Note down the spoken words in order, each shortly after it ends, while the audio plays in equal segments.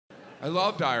I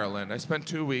loved Ireland. I spent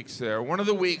 2 weeks there. One of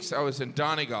the weeks I was in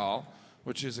Donegal,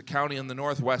 which is a county in the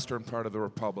northwestern part of the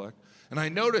Republic, and I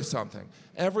noticed something.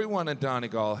 Everyone in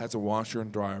Donegal has a washer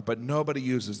and dryer, but nobody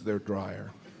uses their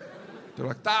dryer. They're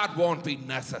like, that won't be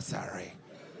necessary.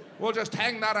 We'll just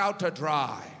hang that out to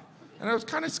dry. And I was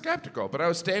kind of skeptical, but I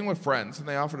was staying with friends, and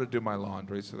they offered to do my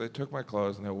laundry, so they took my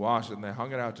clothes, and they washed it, and they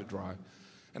hung it out to dry.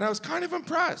 And I was kind of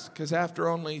impressed, because after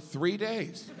only 3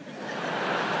 days,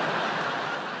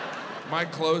 my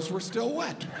clothes were still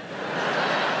wet.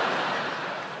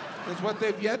 Because what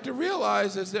they've yet to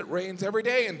realize is it rains every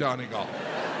day in Donegal.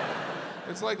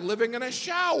 It's like living in a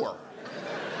shower.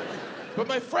 But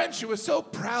my friend, she was so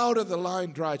proud of the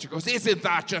line dry. She goes, isn't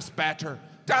that just better?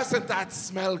 Doesn't that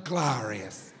smell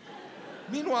glorious?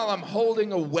 Meanwhile, I'm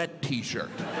holding a wet T-shirt.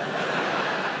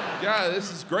 Yeah,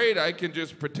 this is great. I can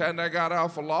just pretend I got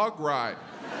off a log ride.